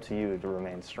gonna be up to you to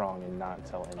remain strong and not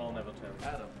tell I'll anyone. never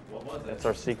tell. Adam, what was it? It's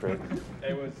our secret.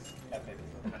 It was epic.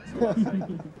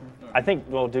 I think,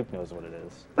 well, Duke knows what it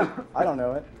is. I don't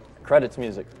know it. Credits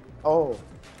music. Oh,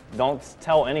 Don't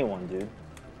tell anyone, dude.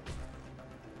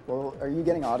 well, are you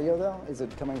getting audio, though? Is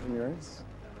it coming from yours?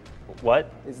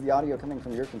 What? Is the audio coming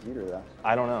from your computer, though?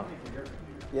 I don't know.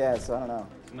 Yeah, so I don't know.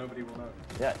 Nobody will know.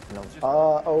 Yeah, no.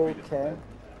 Okay.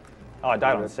 Oh, I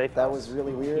died on safe That house. was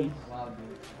really weird.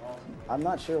 I'm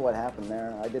not sure what happened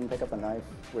there. I didn't pick up a knife,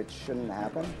 which shouldn't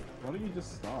happen. Why don't you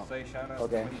just stop? Say shout out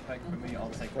Okay. when you take for me, I'll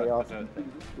take Stay back off. the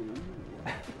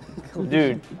dirt.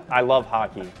 Dude, I love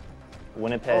hockey.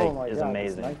 Winnipeg Oh my is God,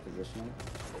 amazing. this knife positioning.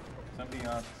 Somebody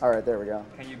asked, All right, there we go.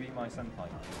 can you be my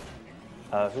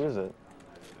senpai? Who is it?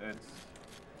 It's,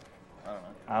 I don't know,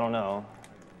 I don't know.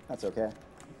 That's okay.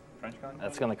 French guy?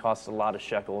 That's gonna cost a lot of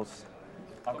shekels.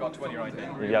 I've got 20 right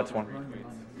there. You got 20.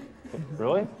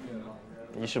 Really?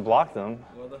 You should block them.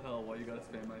 What the hell? Why you gotta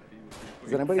spam my feed?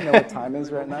 Does anybody know what time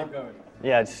is right now? Keep going.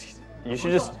 Yeah, you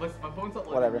should just My phone's not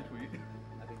letting Whatever. me tweet.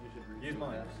 Use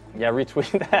mine.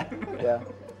 retweet that. Yeah.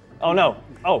 Oh no.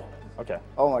 Oh, okay.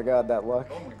 Oh my God, that luck.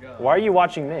 Oh my god. Why are you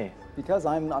watching me? Because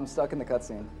I'm stuck in the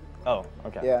cutscene. Oh,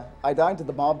 okay. Yeah, I died to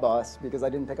the mob boss because I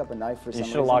didn't pick up a knife for some You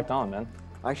reason. should have locked on, man.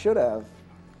 I should have.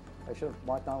 I should have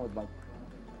locked on with my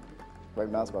right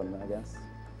mouse button, I guess.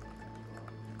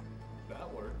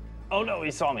 That worked. Oh no, he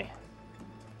saw me.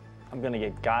 I'm gonna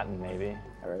get gotten, maybe.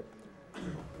 All right.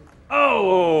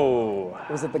 Oh!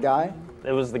 Was it the guy?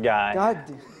 It was the guy. God,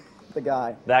 the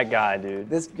guy. That guy, dude.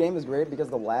 This game is great because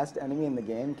the last enemy in the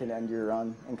game can end your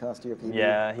run and cost you a PB.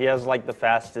 Yeah, he has like the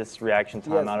fastest reaction He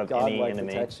time has out of any godlike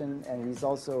enemy. detection, and he's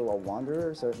also a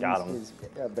wanderer, so it Got means him.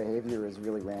 his behavior is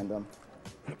really random.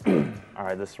 All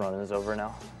right, this run is over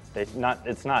now. It's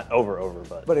not over,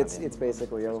 but. But I it's mean, it's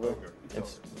basically over.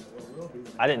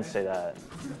 I didn't say that.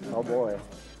 Oh boy.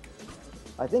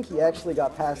 I think he actually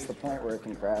got past the point where it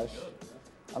can crash.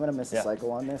 I'm gonna miss a Yeah.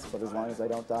 cycle on this, but as long as I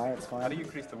don't die, it's How fine. do you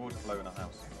increase the water flow in a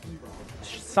house?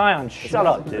 Scion, shut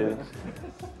up, dude.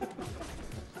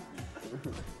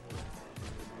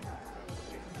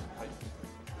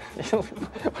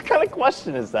 What kind of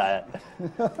question is that?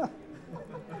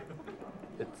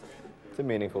 It's a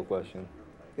meaningful question.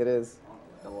 It is.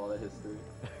 A lot of history.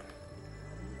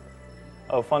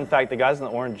 Oh, fun fact, the guys in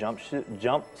the orange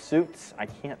jumpsuits, I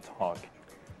can't talk,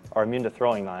 are immune to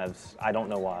throwing knives. I don't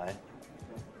know why.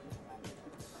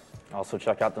 Also,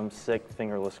 check out them sick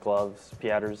fingerless gloves.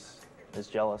 Piatters is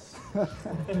jealous.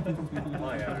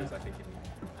 My adders, I think you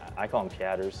mean. I call them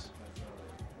Piatters.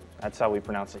 That's how we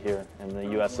pronounce it here in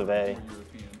the US of A. European,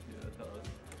 yeah, tell us.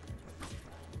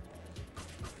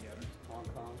 Hong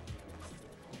Kong.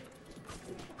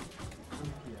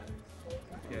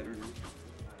 Piatters.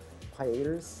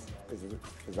 Piaters?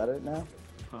 Is that it now?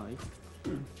 Hi.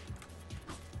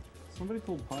 Somebody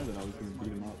told Pi that I was going to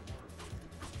beat him up.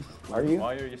 Are you?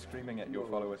 Why are you screaming at your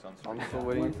followers on I'm stream? still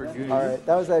waiting for Goose. All right,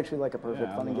 that was actually like a perfect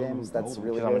Yeah, funny I'm games. That's told him.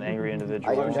 really Because I'm good. an angry I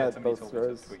individual. even Shit, got somebody both told me to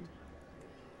throws. tweet.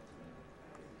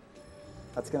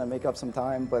 That's gonna make up some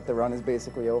time, but the run is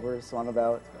basically over, so I'm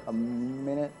about a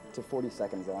minute to 40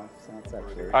 seconds off. So that's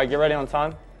actually. All right, get ready on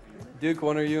time. Duke,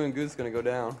 when are you and Goose gonna go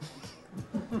down?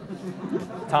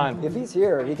 Time. If he's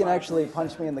here, he can actually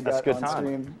punch me in the That's gut good on time.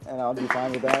 stream, and I'll be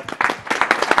fine with that.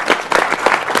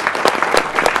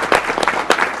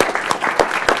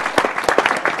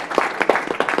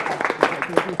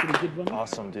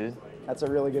 Awesome, dude. That's a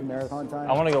really good marathon time.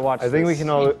 I want to go watch I think we this. can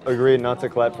all agree not to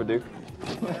clap for Duke.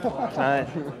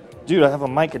 Dude, I have a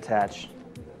mic attached.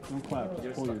 Don't clap,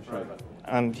 just pull your shirt.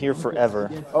 I'm here forever.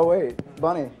 Oh wait,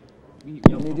 Bunny, Can you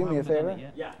do me a favor?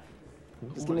 Yeah.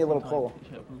 Just give me a little pull.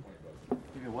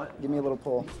 Give me what? Give me a little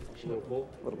pull.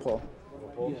 Little pull.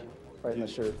 Right in the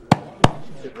shirt.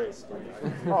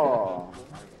 Oh,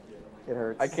 it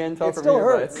hurts. I can't tell It from still here,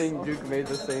 hurts. but I think Duke made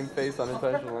the same face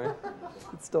unintentionally.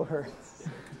 It still hurts.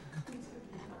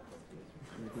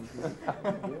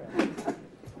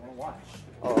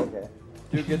 Oh, okay.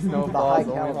 Duke gets no The high applause,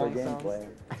 only caliber long sounds. gameplay.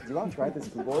 Do you want to try this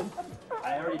keyboard?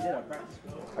 I already did. I practiced.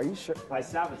 Are you sure? I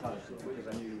sabotaged it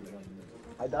because I knew you were going to.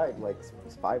 I died like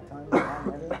 5 times now,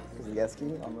 maybe, because of the S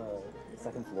key on the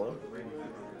second floor.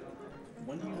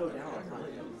 When do you go down?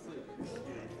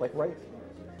 Like right.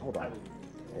 Hold on.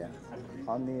 Yeah.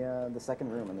 On the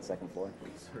second room on the second floor.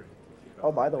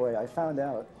 Oh, by the way, I found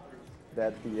out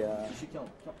that the. You should kill him.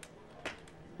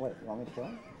 What? You want me to kill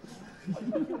him?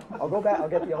 I'll go back. I'll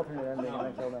get the alternate ending and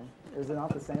I kill them. Is it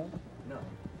not the same? No.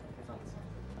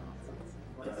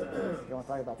 You want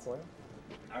to talk about soil?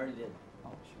 I already did. Oh,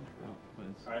 sure.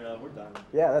 All right, we're done.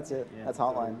 Yeah, that's it. That's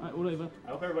Hotline. Alright, all over. I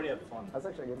hope everybody had fun. That's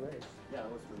actually a good race. Yeah,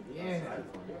 that was really good. Yeah.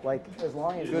 Like, as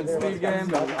long as Good you're there, speed game.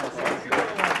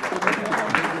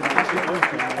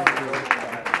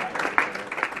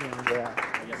 Yeah.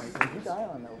 Did you die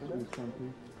on overdose?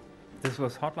 This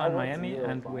was Hotline Miami,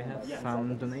 and we have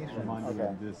some donations. Remind me Okay.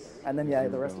 of this. And then, yeah,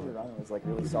 the rest of your run was like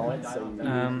really solid. So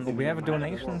you, We have a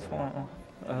donation for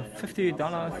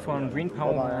 $50 from Green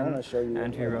Power Hold on, I wanna Man, show you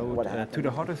and he wrote what to happened.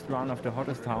 the hottest run of the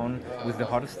hottest town with the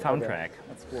hottest soundtrack.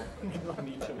 that's cool.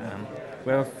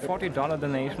 We have a $40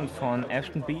 donation from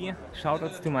Ashton B.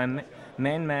 Shoutouts to my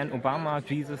main man Obama,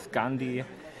 Jesus, Gandhi,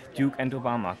 Duke, and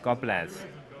Obama. God bless.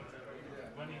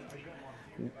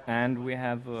 And we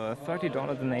have a $30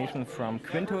 donation from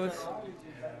Quintus.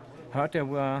 Heard there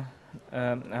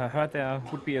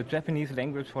would be a Japanese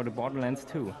language for the Borderlands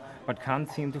too, but can't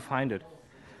seem to find it.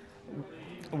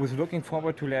 Was looking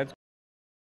forward to Let's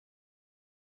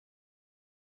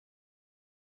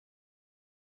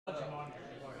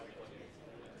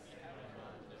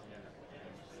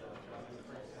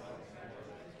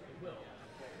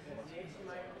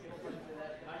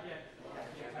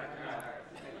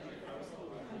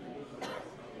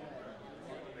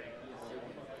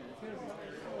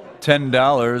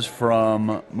 $10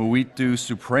 from Muito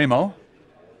Supremo.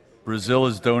 Brazil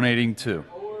is donating too.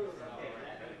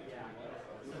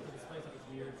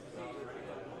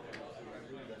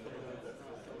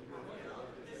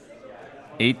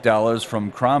 $8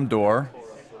 from Cromdor.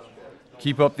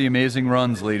 Keep up the amazing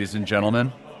runs, ladies and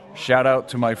gentlemen. Shout out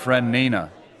to my friend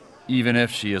Nana, even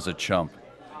if she is a chump.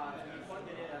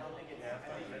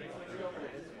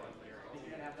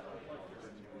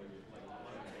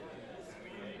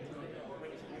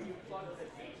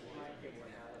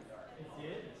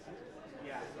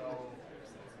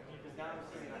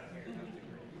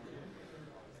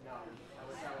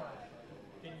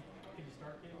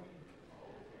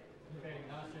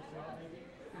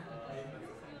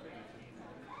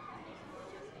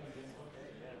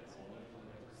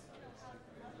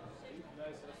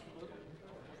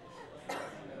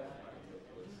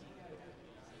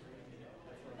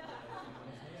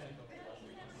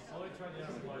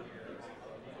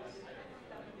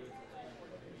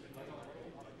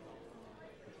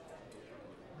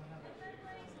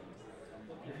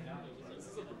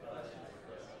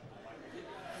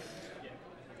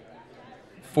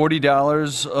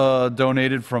 $40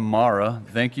 donated from Mara.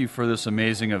 Thank you for this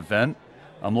amazing event.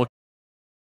 I'm looking.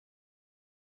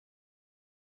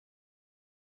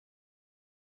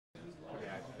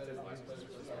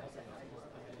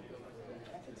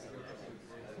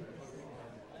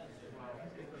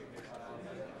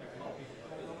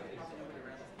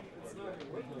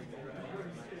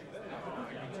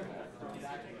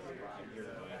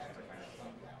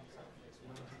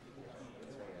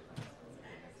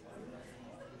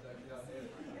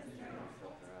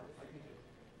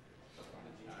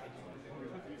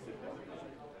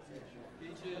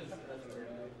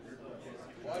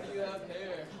 Why do you have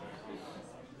hair?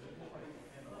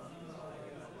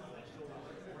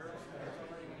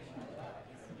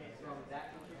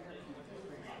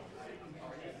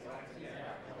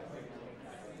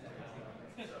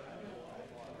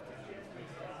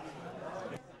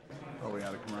 Oh, we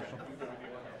got a commercial?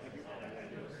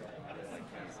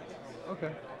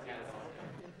 Okay.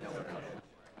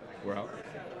 We're out.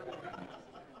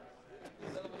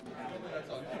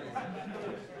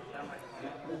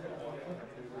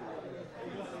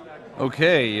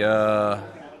 Okay,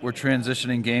 we're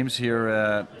transitioning games here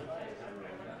at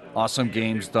Awesome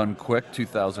Games Done Quick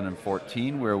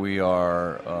 2014, where we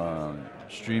are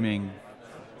streaming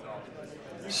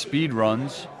speed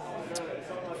runs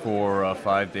for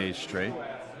 5 days straight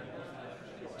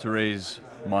to raise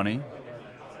money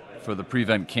for the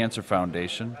Prevent Cancer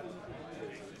Foundation,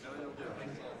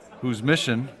 whose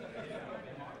mission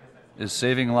is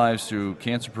saving lives through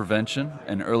cancer prevention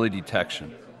and early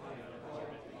detection.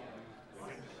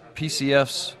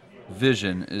 PCF's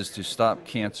vision is to stop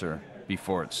cancer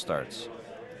before it starts.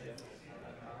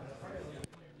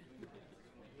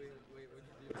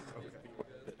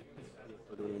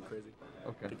 Crazy.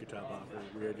 Okay. Take your top off.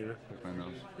 It's weird, you know? My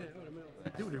nose. Yeah,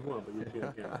 do what you want, but you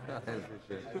can't. I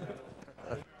appreciate it.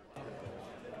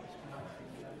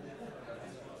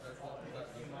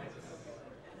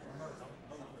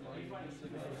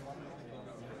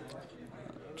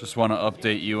 Just want to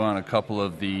update you on a couple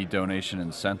of the donation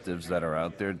incentives that are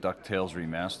out there. DuckTales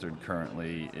Remastered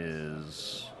currently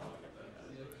is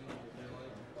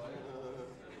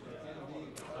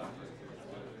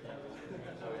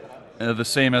the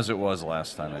same as it was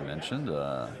last time I mentioned.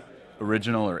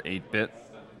 Original or 8-bit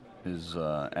is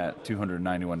at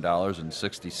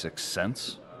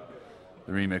 $291.66.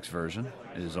 The remix version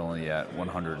is only at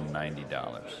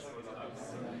 $190.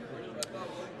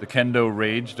 The Kendo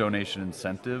Rage donation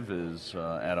incentive is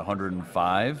at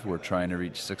 $105. We're trying to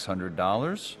reach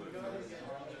 $600.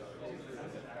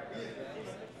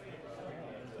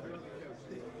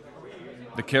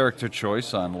 The character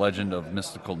choice on Legend of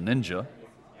Mystical Ninja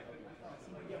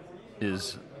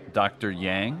is Dr.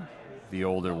 Yang, the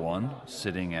older one,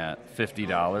 sitting at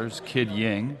 $50. Kid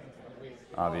Ying,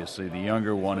 obviously, the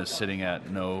younger one, is sitting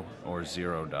at no or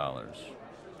 $0.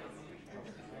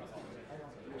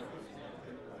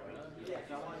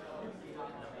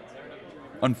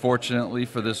 Unfortunately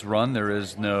for this run, there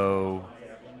is no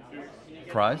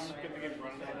prize.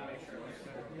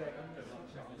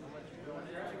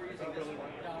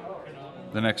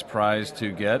 The next prize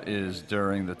to get is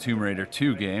during the Tomb Raider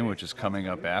 2 game, which is coming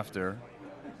up after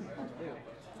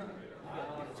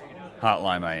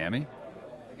Hotline Miami.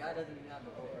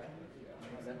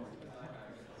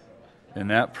 And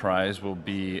that prize will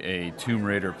be a Tomb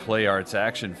Raider Play Arts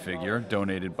action figure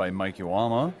donated by Mike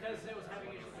Iwama.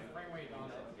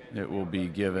 It will be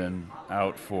given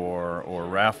out for or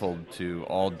raffled to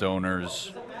all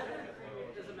donors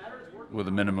with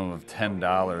a minimum of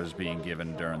 $10 being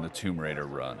given during the Tomb Raider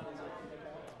run.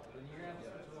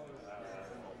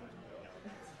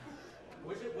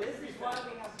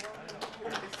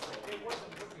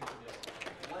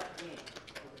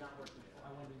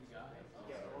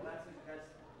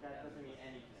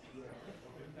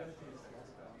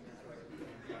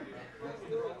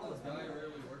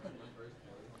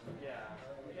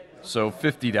 So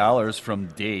 $50 from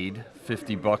Dade,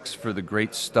 $50 for the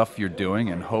great stuff you're doing,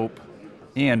 and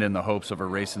in the hopes of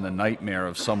erasing the nightmare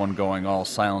of someone going all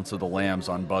Silence of the Lambs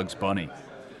on Bugs Bunny.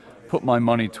 Put my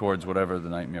money towards whatever the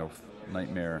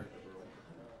nightmare,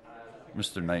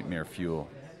 Mr. Nightmare Fuel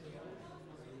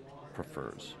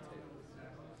prefers.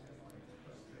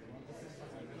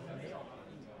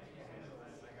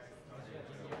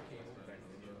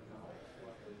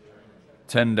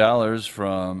 $10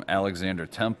 from Alexander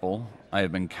Temple. I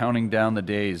have been counting down the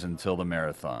days until the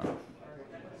marathon.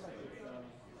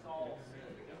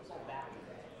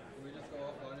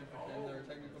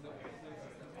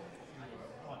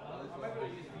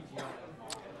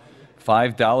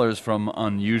 $5 from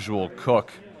Unusual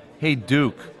Cook. Hey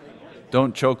Duke,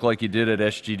 don't choke like you did at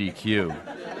SGDQ.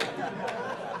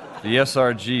 The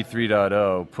SRG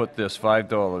 3.0 put this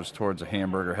 $5 towards a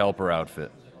hamburger helper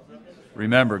outfit.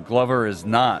 Remember, Glover is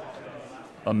not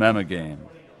a mem game,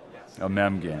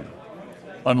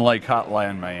 unlike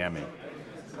Hotline Miami.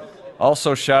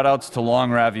 Also, shout-outs to Long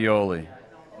Ravioli,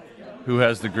 who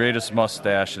has the greatest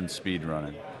mustache in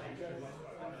speedrunning.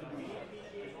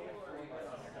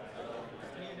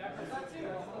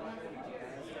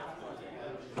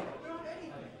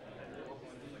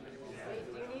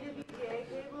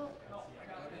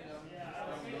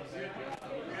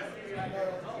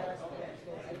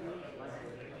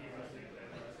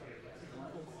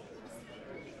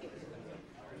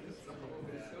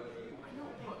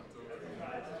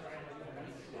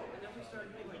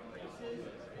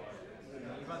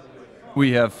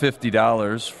 We have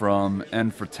 $50 from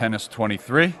N for Tennis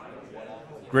 23.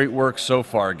 Great work so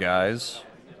far, guys.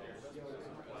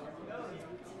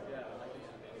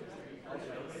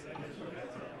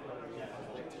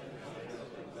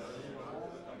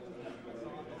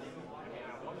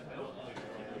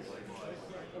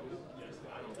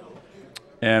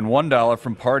 And $1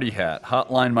 from Party Hat.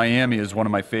 Hotline Miami is one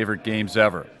of my favorite games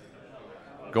ever.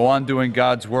 Go on doing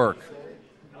God's work,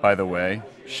 by the way.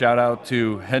 Shout out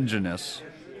to Hengenus,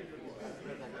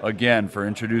 again, for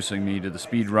introducing me to the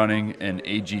speedrunning and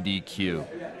AGDQ.